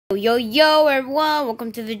Yo everyone,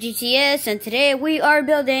 welcome to the GTS, and today we are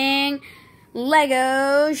building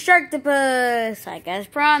Lego Sharktopus, like as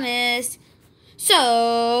promised.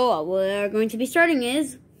 So, what we're going to be starting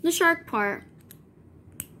is the shark part.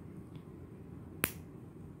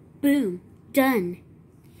 Boom, done.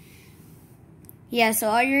 Yeah, so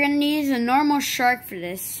all you're going to need is a normal shark for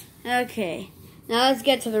this. Okay, now let's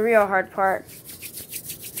get to the real hard part.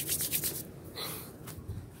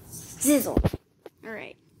 Sizzle.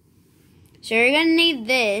 Alright. So you're going to need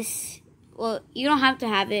this. Well, you don't have to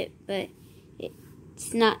have it, but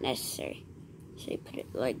it's not necessary. So you put it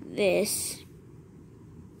like this.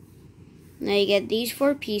 Now you get these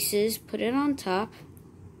 4 pieces, put it on top.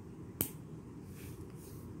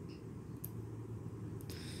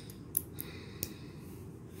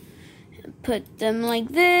 Put them like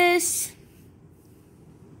this.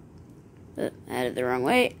 I had it the wrong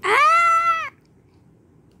way. Ah!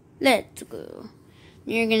 Let's go.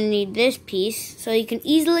 You're going to need this piece, so you can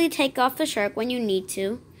easily take off the shark when you need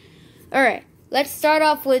to. Alright, let's start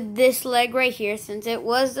off with this leg right here, since it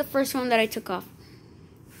was the first one that I took off.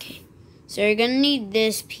 Okay, so you're going to need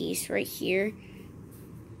this piece right here.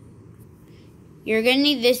 You're going to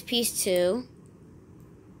need this piece too.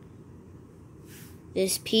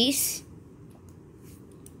 This piece.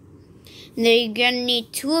 And then you're going to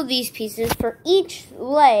need 2 of these pieces for each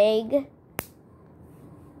leg.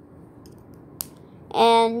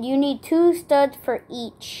 And you need 2 studs for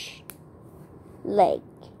each leg,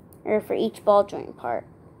 or for each ball joint part.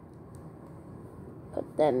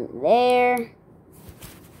 Put them there.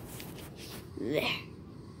 There.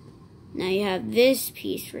 Now you have this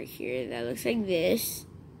piece right here that looks like this.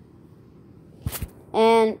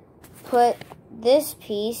 And put this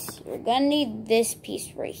piece, you're gonna need this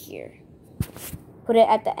piece right here. Put it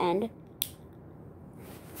at the end.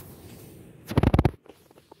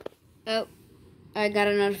 Oh. I got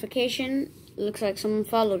a notification. It looks like someone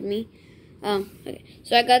followed me. Okay.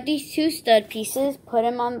 So I got these 2 stud pieces. Put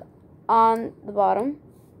them on the bottom,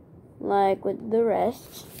 like with the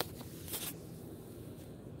rest.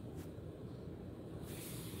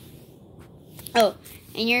 Oh,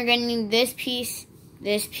 and you're gonna need this piece, and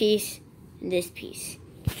this piece.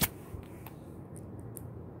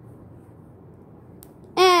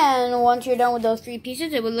 And once you're done with those 3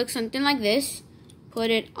 pieces, it would look something like this.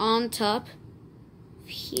 Put it on top.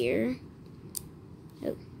 Here.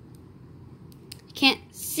 Oh. I can't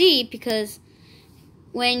see because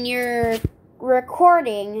when you're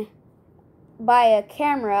recording by a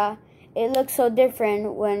camera, it looks so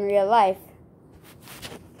different when real life.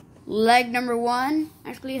 Leg number 1.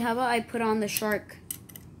 Actually, how about I put on the shark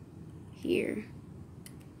here?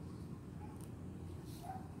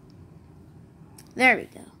 There we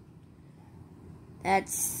go.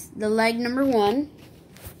 That's the leg number 1.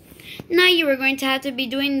 Now you are going to have to be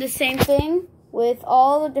doing the same thing with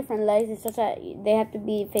all the different legs. It's just that they have to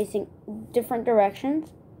be facing different directions.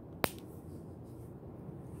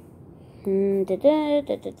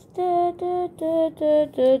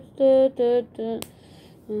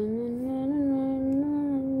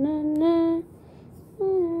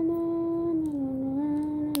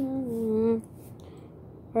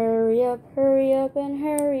 Hurry up, and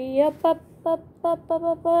hurry up, up.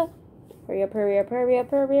 Hurry up. Hurry.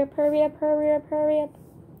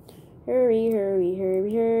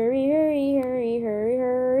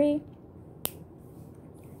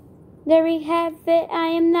 There we have it. I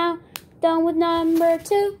am now done with number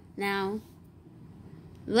 2. Now,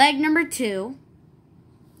 leg number 2.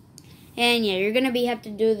 And yeah, you're going to have to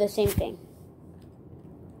do the same thing.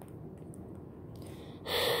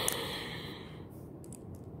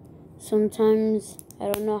 Sometimes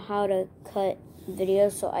I don't know how to cut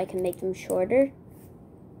videos so I can make them shorter,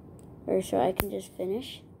 or so I can just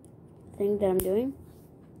finish the thing that I'm doing.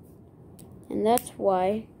 And that's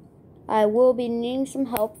why I will be needing some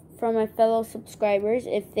help from my fellow subscribers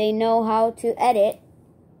if they know how to edit.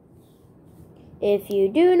 If you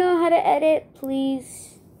do know how to edit,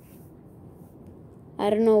 please. I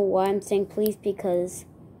don't know why I'm saying please, because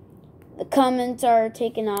the comments are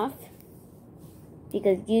taken off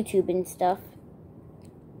because YouTube and stuff.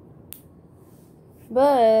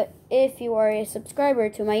 But if you are a subscriber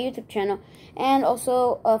to my YouTube channel and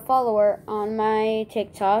also a follower on my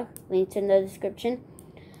TikTok, linked in the description,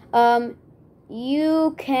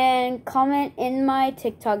 you can comment in my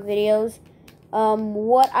TikTok videos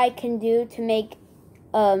what I can do to make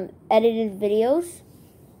edited videos.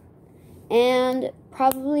 And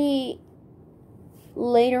probably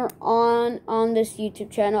later on this YouTube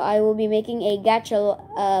channel, I will be making a gacha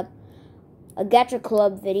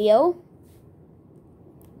club video.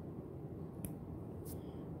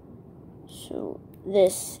 So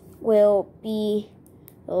this will be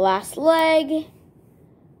the last leg.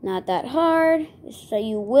 Not that hard. So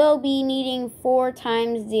you will be needing 4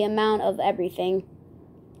 times the amount of everything.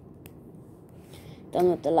 Done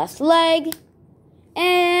with the last leg.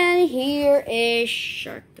 And here is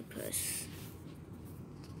Sharktopus.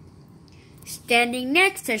 Standing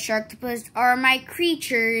next to Sharktopus are my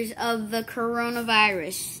creatures of the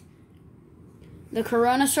coronavirus. The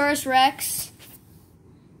Coronosaurus Rex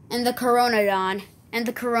and the Coronodon.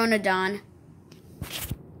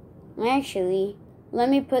 Actually, let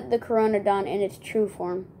me put the Coronodon in its true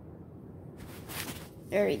form.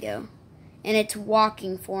 There we go. In its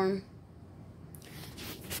walking form.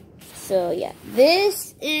 So yeah,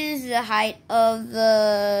 this is the height of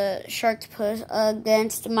the Sharktopus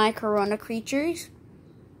against my Corona creatures.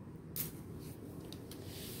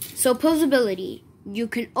 So posability. You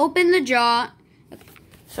can open the jaw.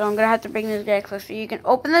 So I'm going to have to bring this guy closer. You can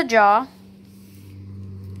open the jaw.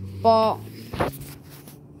 Ball.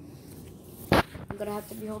 I'm going to have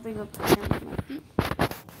to be holding up the camera with my feet.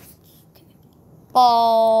 Okay.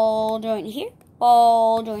 Ball joint here.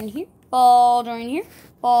 Ball joint here. Ball joint here.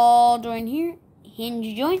 Ball joint here.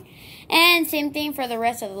 Hinge joint. And same thing for the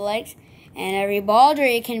rest of the legs. And every ball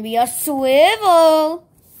joint can be a swivel.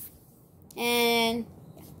 And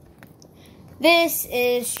this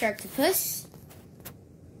is Sharktopus.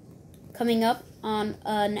 Coming up on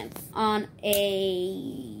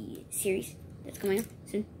a series that's coming up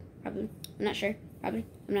soon. Probably. I'm not sure. Probably.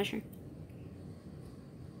 I'm not sure.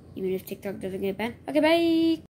 Even if TikTok doesn't get banned. Okay, bye.